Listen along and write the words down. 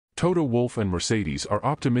Toto Wolff and Mercedes are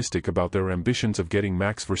optimistic about their ambitions of getting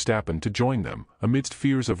Max Verstappen to join them, amidst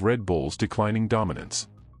fears of Red Bull's declining dominance.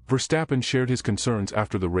 Verstappen shared his concerns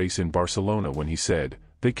after the race in Barcelona when he said,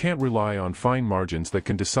 "They can't rely on fine margins that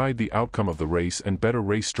can decide the outcome of the race and better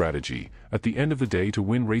race strategy. At the end of the day, to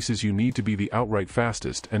win races you need to be the outright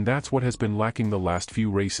fastest, and that's what has been lacking the last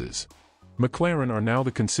few races." McLaren are now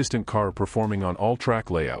the consistent car performing on all track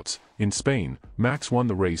layouts. In Spain, Max won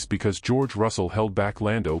the race because George Russell held back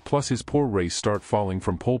Lando, plus his poor race start falling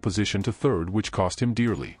from pole position to third, which cost him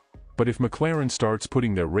dearly. But if McLaren starts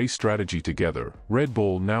putting their race strategy together, Red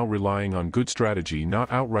Bull, now relying on good strategy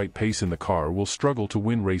not outright pace in the car, will struggle to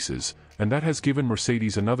win races, and that has given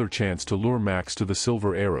Mercedes another chance to lure Max to the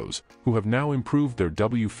Silver Arrows, who have now improved their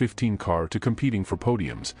W15 car to competing for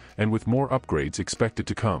podiums, and with more upgrades expected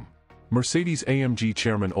to come. Mercedes-AMG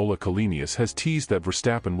chairman Ola Kalinius has teased that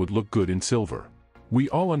Verstappen would look good in silver. "We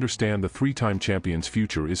all understand the three-time champion's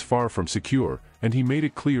future is far from secure, and he made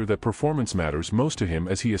it clear that performance matters most to him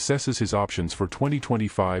as he assesses his options for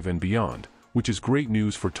 2025 and beyond, which is great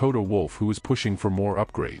news for Toto Wolff, who is pushing for more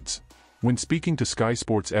upgrades." When speaking to Sky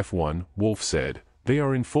Sports F1, Wolff said, "They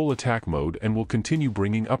are in full attack mode and will continue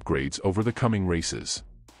bringing upgrades over the coming races."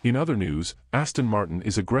 In other news, Aston Martin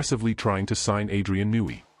is aggressively trying to sign Adrian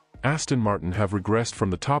Newey. Aston Martin have regressed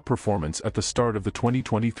from the top performance at the start of the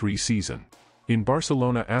 2023 season. In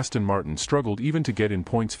Barcelona, Aston Martin struggled even to get in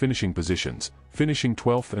points finishing positions, finishing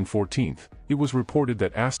 12th and 14th. It was reported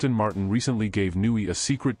that Aston Martin recently gave Newey a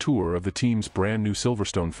secret tour of the team's brand new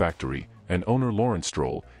Silverstone factory, and owner Lawrence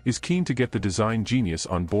Stroll is keen to get the design genius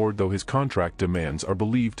on board, though his contract demands are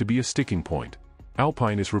believed to be a sticking point.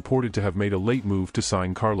 Alpine is reported to have made a late move to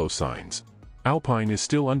sign Carlos Sainz. Alpine is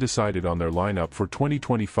still undecided on their lineup for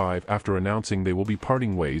 2025 after announcing they will be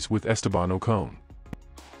parting ways with Esteban Ocon.